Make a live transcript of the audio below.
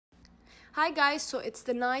Hi guys, so it's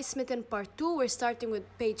the Nice Mitten part 2. We're starting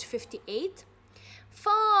with page 58.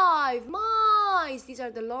 5 mice. These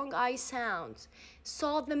are the long I sounds.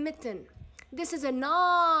 Saw the mitten. This is a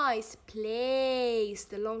nice place,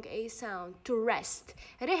 the long A sound, to rest.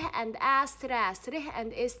 Rih and ast rast, rih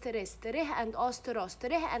and ist rist, rih and ost rost,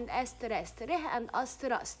 rih and est rest, rih and ast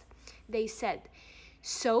rust. They said.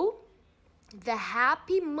 So the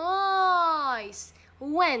happy mice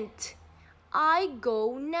went. I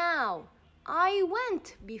go now. I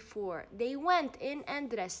went before. They went in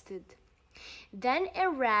and rested. Then a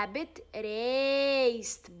rabbit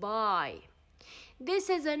raced by. This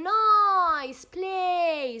is a nice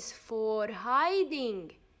place for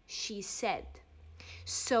hiding, she said.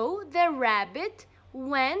 So the rabbit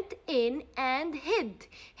went in and hid.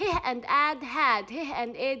 He and ad had, he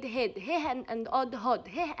and id hid, he and odd hod,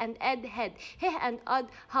 he and ed had, he and odd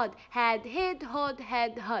hod, had hid, hod,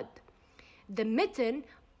 had hud. The mitten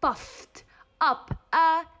puffed up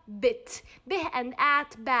a bit. Bih and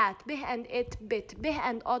at bat, bih and it bit, bih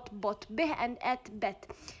and ot bot, bih and et bet,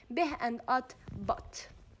 bih and ot bot.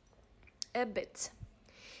 A bit.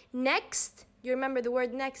 Next, you remember the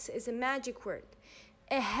word next is a magic word.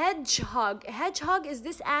 A hedgehog. A hedgehog is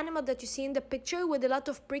this animal that you see in the picture with a lot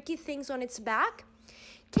of pricky things on its back.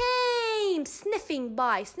 Came sniffing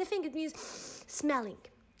by. Sniffing, it means smelling.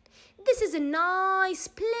 This is a nice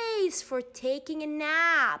place for taking a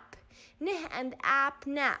nap. Nih and ap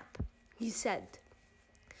nap, he said.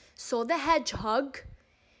 So the hedgehog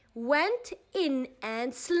went in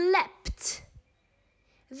and slept.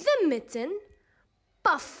 The mitten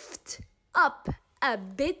puffed up a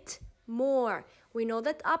bit more. We know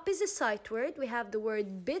that up is a sight word. We have the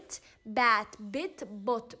word bit, bat, bit,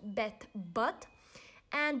 bot, bet, but.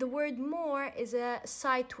 And the word more is a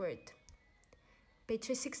sight word.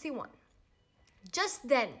 Page 61. Just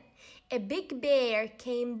then, a big bear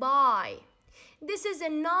came by. This is a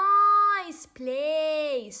nice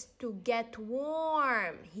place to get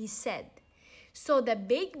warm, he said. So the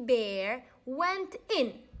big bear went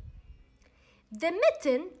in. The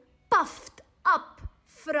mitten puffed up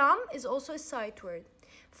from is also a sight word.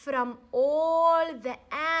 From all the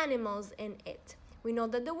animals in it. We know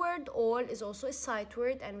that the word all is also a sight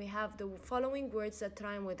word, and we have the following words that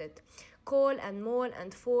rhyme with it. Call and mole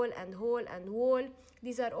and fall and hole and wall.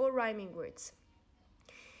 These are all rhyming words.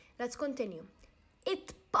 Let's continue.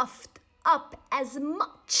 It puffed up as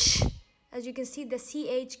much. As you can see, the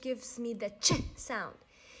CH gives me the ch sound.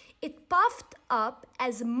 It puffed up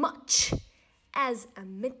as much as a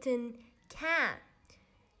mitten can.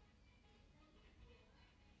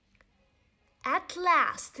 At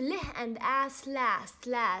last, lih and as last,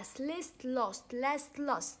 list, lost, last,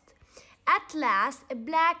 lost. At last, a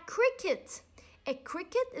black cricket. A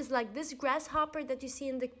cricket is like this grasshopper that you see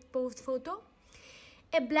in the photo.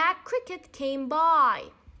 A black cricket came by.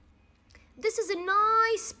 This is a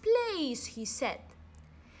nice place, he said.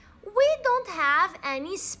 We don't have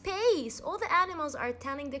any space. All the animals are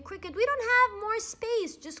telling the cricket, we don't have more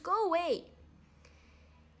space, just go away,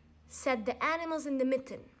 said the animals in the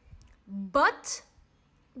mitten. But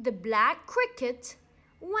the black cricket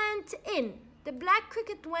went in. The black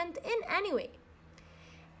cricket went in anyway.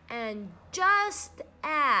 And just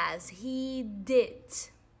as he did,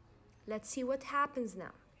 let's see what happens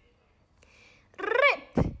now.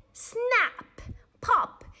 Rip, snap,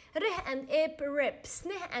 pop, rih and ip rip,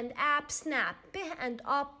 snih and ap snap, bih and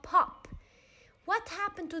up pop. What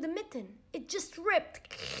happened to the mitten? It just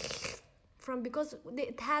ripped because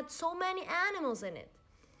it had so many animals in it.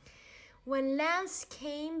 When Lance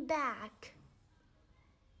came back,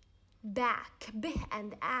 bih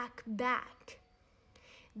and ak back,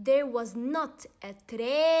 there was not a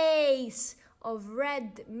trace of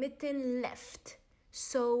red mitten left.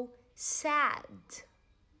 So sad.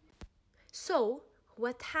 So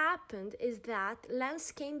what happened is that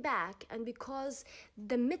Lance came back, and because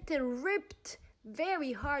the mitten ripped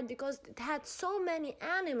very hard because it had so many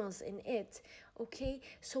animals in it, okay,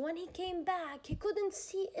 so when he came back he couldn't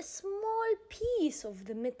see a small piece of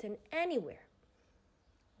the mitten anywhere.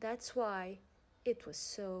 That's why it was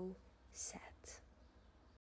so sad.